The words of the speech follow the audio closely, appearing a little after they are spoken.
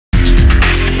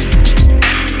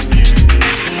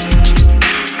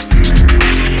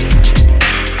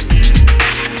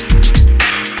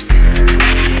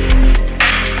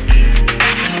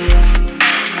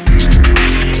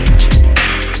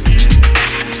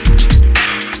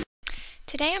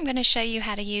Today I'm going to show you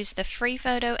how to use the free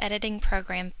photo editing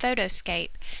program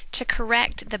PhotoScape to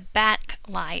correct the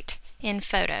backlight in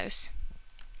photos.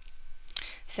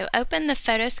 So open the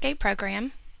PhotoScape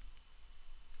program,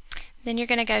 then you're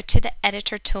going to go to the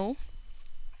editor tool.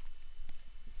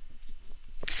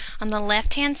 On the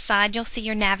left hand side you'll see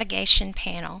your navigation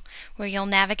panel where you'll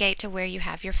navigate to where you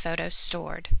have your photos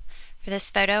stored. For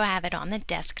this photo I have it on the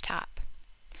desktop.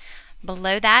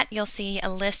 Below that you'll see a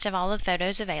list of all the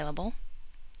photos available.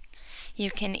 You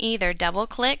can either double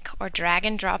click or drag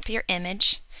and drop your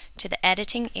image to the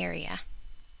editing area.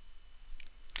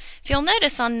 If you'll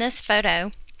notice on this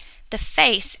photo, the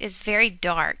face is very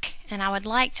dark and I would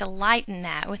like to lighten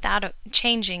that without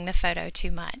changing the photo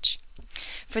too much.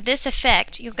 For this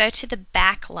effect, you'll go to the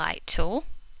backlight tool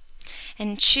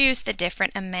and choose the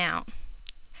different amount.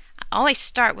 I always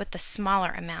start with the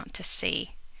smaller amount to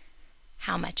see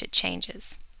how much it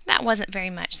changes. That wasn't very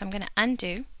much, so I'm going to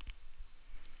undo.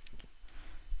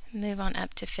 Move on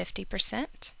up to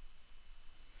 50%.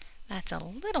 That's a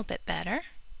little bit better.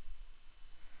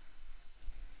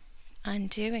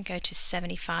 Undo and go to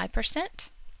 75%.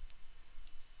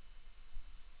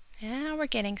 Now we're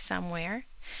getting somewhere.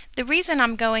 The reason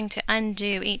I'm going to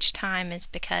undo each time is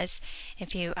because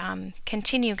if you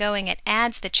continue going, it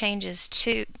adds the changes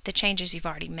to the changes you've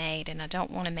already made, and I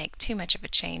don't want to make too much of a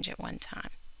change at one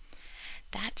time.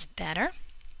 That's better.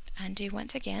 Undo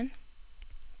once again.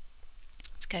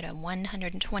 Let's go to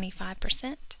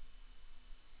 125%.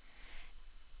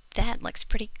 That looks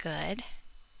pretty good.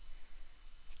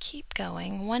 Keep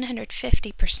going.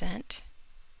 150%.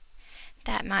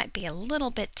 That might be a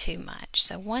little bit too much,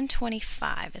 so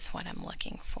 125 is what I'm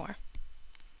looking for.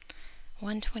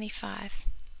 125.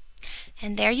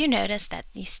 And there you notice that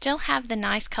you still have the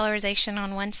nice colorization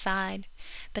on one side,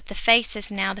 but the face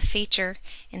is now the feature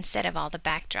instead of all the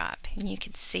backdrop. And you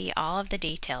can see all of the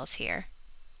details here.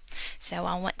 So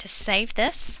I'll want to save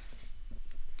this.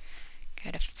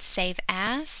 Go to Save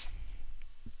As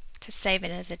to save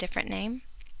it as a different name.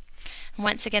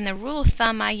 Once again, the rule of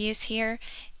thumb I use here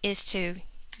is to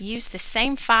use the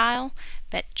same file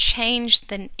but change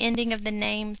the ending of the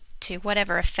name to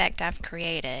whatever effect I've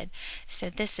created. So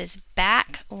this is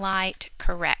Backlight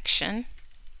Correction,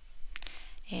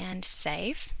 and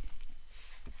save.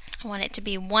 I want it to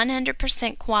be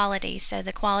 100% quality, so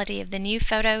the quality of the new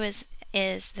photo is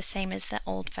the same as the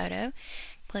old photo.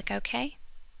 Click OK.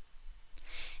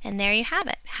 And there you have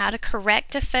it, how to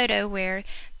correct a photo where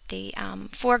the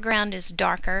foreground is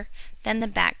darker than the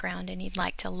background and you'd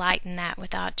like to lighten that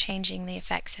without changing the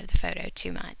effects of the photo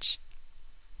too much.